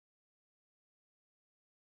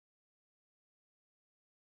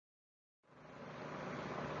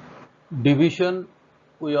Division,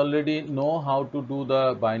 we already know how to do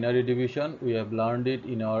the binary division. We have learned it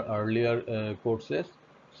in our earlier courses.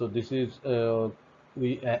 So this is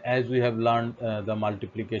as we have learned the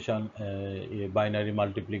multiplication, binary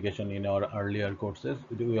multiplication in our earlier courses.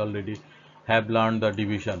 We already have learned the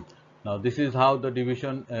division. Now this is how the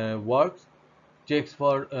division works. Checks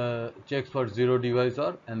for zero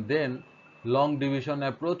divisor, and then long division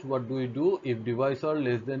approach. What do we do? If divisor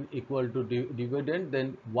less than equal to dividend,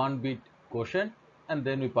 then one bit quotient, and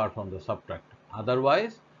then we perform the subtract.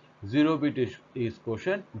 Otherwise 0 bit is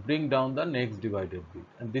quotient, bring down the next divided bit,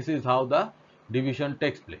 and this is how the division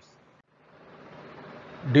takes place.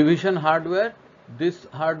 Division hardware. This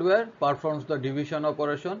hardware performs the division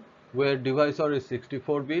operation where divisor is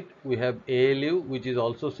 64-bit. We have ALU, which is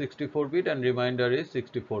also 64-bit, and remainder is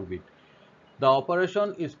 64-bit. The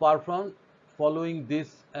operation is performed following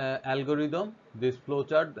this algorithm, this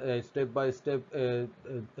flowchart, step by step,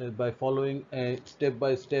 by following a step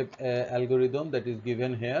by step algorithm that is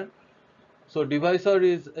given here. So divisor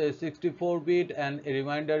is 64-bit and a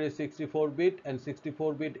remainder is 64-bit, and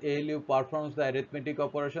 64-bit ALU performs the arithmetic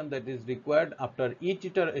operation that is required. After each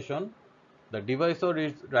iteration, the divisor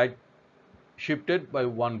is right shifted by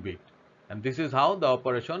 1 bit, and this is how the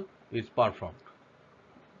operation is performed.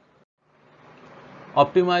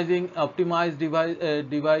 Optimized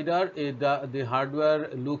divider, the hardware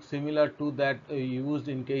looks similar to that used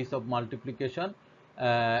in case of multiplication,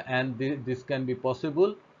 and this can be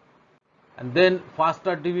possible. And then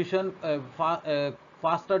faster division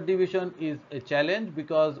is a challenge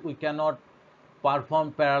because we cannot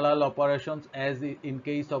perform parallel operations as in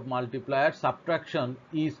case of multiplier. Subtraction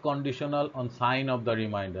is conditional on sign of the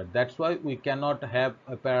remainder. That's why we cannot have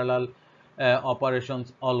parallel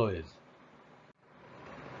operations always.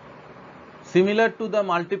 Similar to the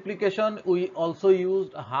multiplication, we also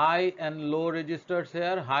used high and low registers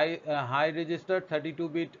here. High register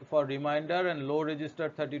 32-bit for remainder and low register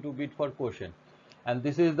 32-bit for quotient. And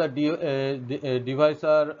this is the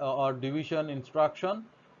divisor or division instruction,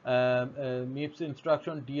 MIPS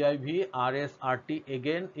instruction, div rs rt.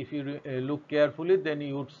 Again, if you look carefully, then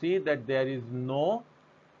you would see that there is no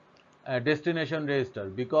destination register,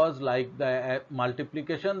 because like the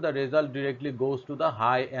multiplication, the result directly goes to the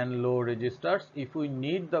high and low registers. If we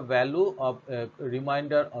need the value of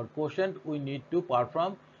remainder or quotient, we need to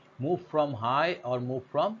perform move from high or move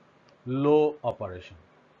from low operation.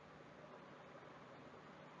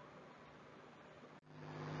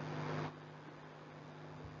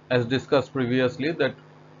 As discussed previously, that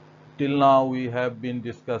till now we have been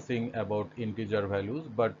discussing about integer values,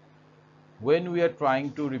 but when we are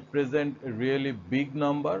trying to represent a really big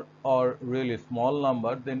number or really small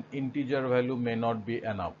number, then integer value may not be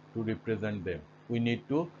enough to represent them. We need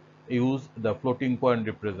to use the floating point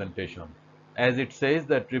representation. As it says,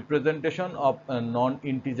 that representation of a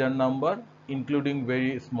non-integer number, including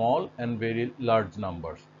very small and very large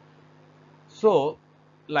numbers. So,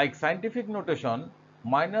 like scientific notation,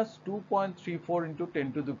 minus 2.34 into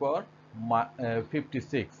 10 to the power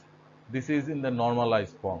 56. This is in the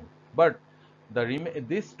normalized form. But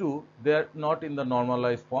these two, they are not in the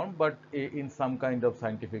normalized form, but in some kind of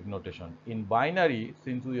scientific notation. In binary,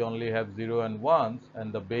 since we only have 0 and 1s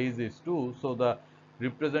and the base is 2, so the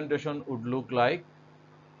representation would look like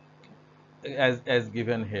as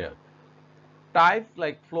given here. Types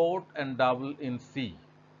like float and double in C.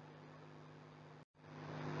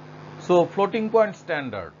 So floating point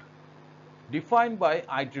standard defined by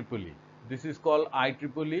IEEE. This is called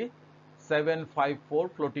IEEE 754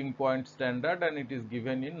 floating point standard, and it is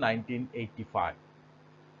given in 1985.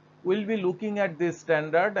 We'll be looking at this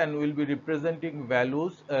standard and we'll be representing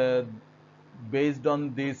values based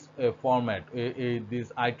on this format.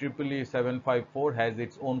 This IEEE 754 has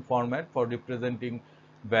its own format for representing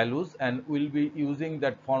values, and we'll be using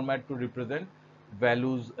that format to represent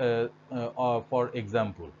values for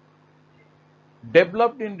example.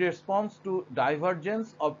 Developed in response to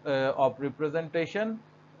divergence of representation,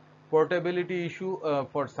 portability issue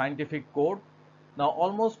for scientific code, now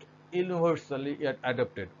almost universally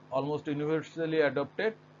adopted.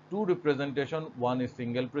 Two representation, one is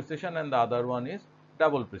single precision and the other one is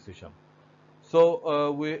double precision.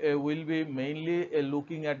 So we will be mainly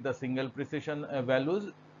looking at the single precision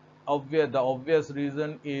values. The obvious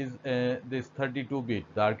reason is this 32-bit.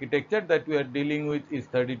 The architecture that we are dealing with is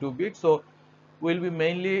 32-bit. So we'll be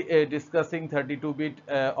mainly discussing 32-bit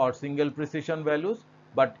or single precision values,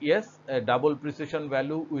 but yes, a double precision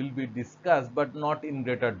value will be discussed, but not in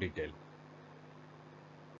greater detail.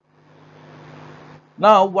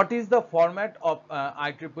 Now, what is the format of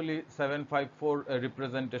IEEE 754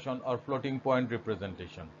 representation or floating point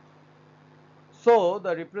representation? So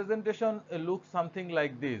the representation looks something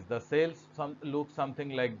like this. The cells look something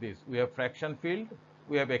like this. We have fraction field,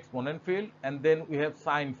 we have exponent field, and then we have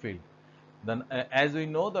sign field. Then as we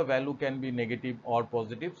know, the value can be negative or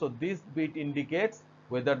positive. So this bit indicates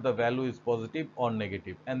whether the value is positive or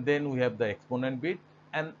negative. And then we have the exponent bit,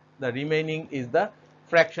 and the remaining is the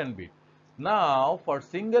fraction bit. Now for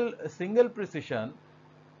single precision,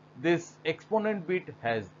 this exponent bit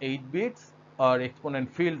has 8 bits, or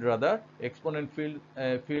exponent field rather. Exponent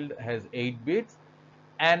field has 8 bits,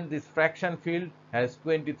 and this fraction field has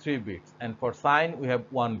 23 bits, and for sign we have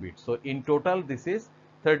 1 bit. So in total this is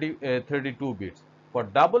 32 bits. For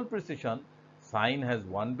double precision, sign has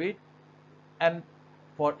 1 bit, and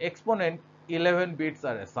for exponent 11 bits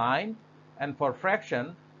are assigned, and for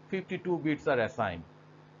fraction 52 bits are assigned.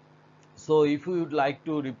 So if we would like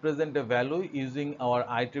to represent a value using our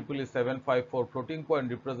IEEE 754 floating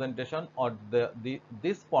point representation, or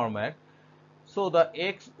this format, so the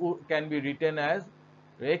x can be written as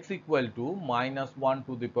x equal to minus 1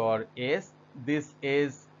 to the power s. This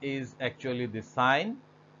s is actually the sign,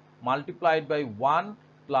 multiplied by 1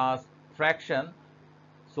 plus fraction,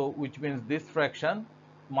 so which means this fraction,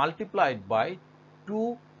 multiplied by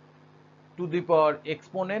 2 to the power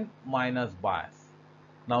exponent minus bias.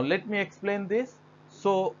 Now let me explain this.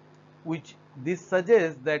 So which this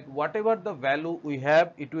suggests that whatever the value we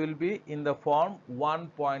have, it will be in the form 1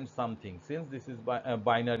 point something, since this is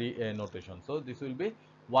binary notation. So this will be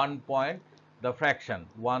 1 point the fraction,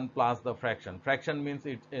 1 plus the fraction. Fraction means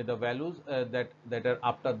it the values that are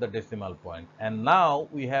after the decimal point. And now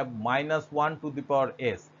we have minus 1 to the power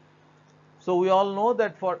s. So we all know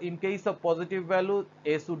that for in case of positive value,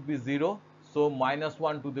 s would be 0. So minus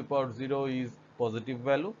 1 to the power 0 is positive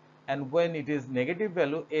value, and when it is negative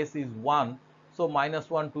value, s is 1. So minus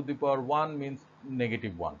 1 to the power 1 means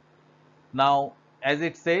negative 1. Now as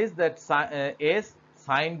it says that s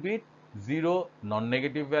sign bit, 0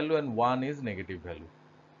 non-negative value and 1 is negative value.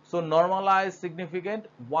 So normalized significant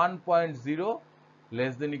 1.0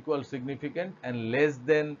 less than equal significant and less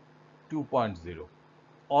than 2.0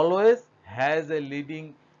 always has a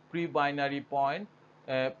leading pre-binary point,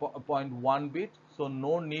 0.1 bit. So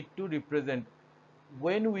no need to represent.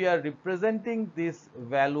 When we are representing this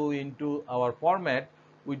value into our format,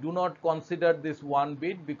 we do not consider this 1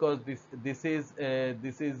 bit, because this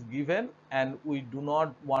is given, and we do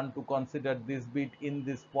not want to consider this bit in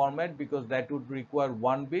this format, because that would require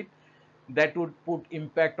 1 bit. That would put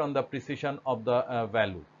impact on the precision of the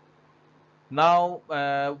value. Now,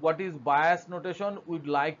 what is bias notation? We'd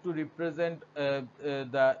like to represent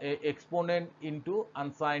the exponent into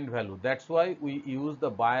unsigned value. That's why we use the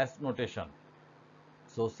bias notation.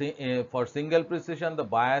 So, for single precision, the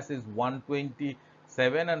bias is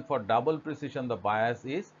 127, and for double precision, the bias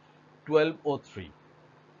is 1203.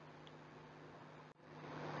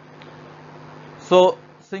 So,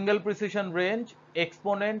 single precision range,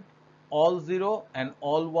 exponent, all 0 and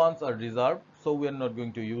all 1s are reserved. So, we are not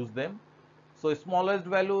going to use them. So, smallest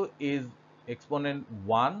value is exponent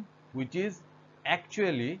 1, which is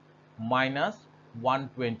actually minus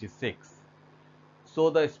 126. So,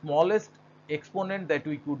 the smallest exponent that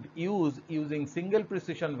we could use using single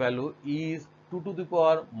precision value is 2 to the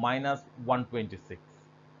power minus 126.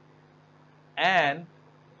 And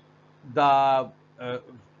the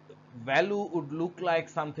value would look like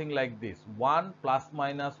something like this: 1 plus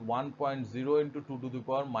minus 1.0 into 2 to the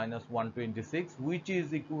power minus 126, which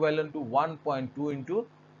is equivalent to 1.2 into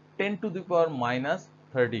 10 to the power minus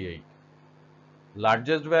 38.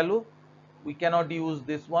 Largest value, we cannot use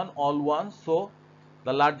this one, all ones. So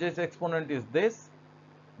the largest exponent is this.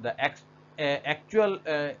 The actual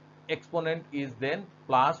exponent is then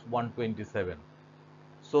plus 127.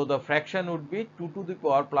 So the fraction would be 2 to the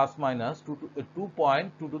power plus minus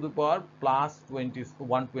 2.2 to the power plus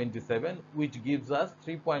 127, which gives us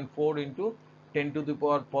 3.4 into 10 to the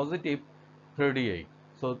power positive 38.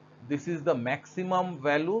 So this is the maximum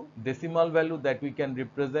value, decimal value, that we can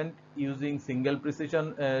represent using single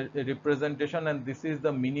precision representation, and this is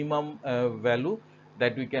the minimum value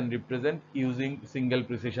that we can represent using single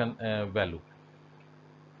precision value.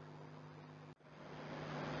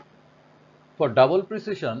 For double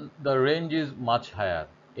precision, the range is much higher.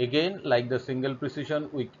 Again, like the single precision,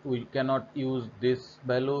 we cannot use this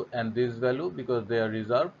value and this value because they are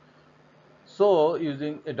reserved. So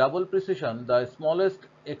using a double precision, the smallest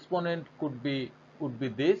exponent would be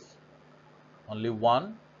this, only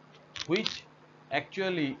 1, which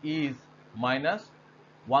actually is minus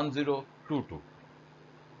 1022.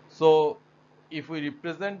 So if we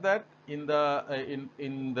represent that in the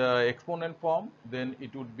in the exponent form, then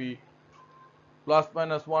it would be plus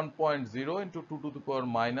minus 1.0 into 2 to the power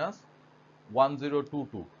minus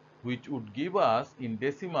 1022, which would give us in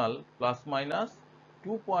decimal plus minus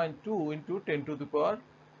 2.2 into 10 to the power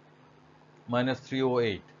minus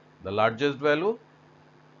 308. The largest value,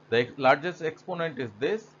 the largest exponent is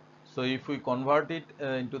this. So if we convert it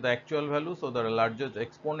into the actual value, so the largest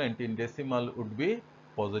exponent in decimal would be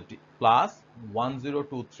positive plus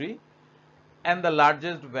 1023, and the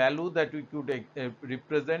largest value that we could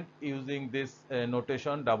represent using this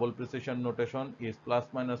notation, double precision notation, is plus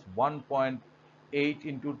minus 1.8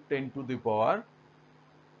 into 10 to the power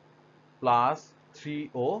plus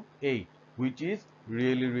 308, which is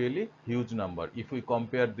really huge number. If we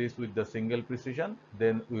compare this with the single precision,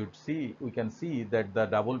 then we can see that the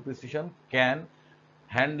double precision can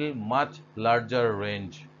handle much larger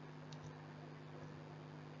range.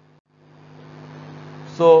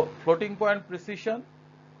 So floating point precision,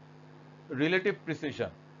 relative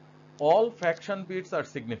precision, all fraction bits are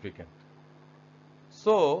significant.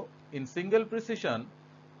 So in single precision,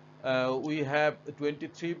 we have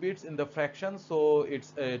 23 bits in the fraction, so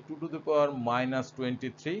it's 2 to the power minus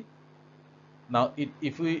 23. Now,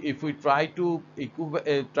 if we try to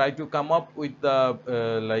come up with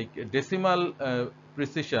the like decimal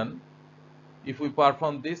precision, if we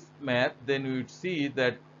perform this math, then we would see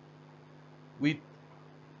that with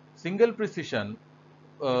single precision,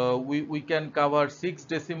 we can cover 6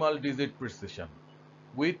 decimal digit precision.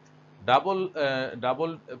 With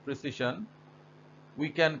double precision, we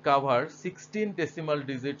can cover 16 decimal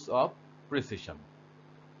digits of precision.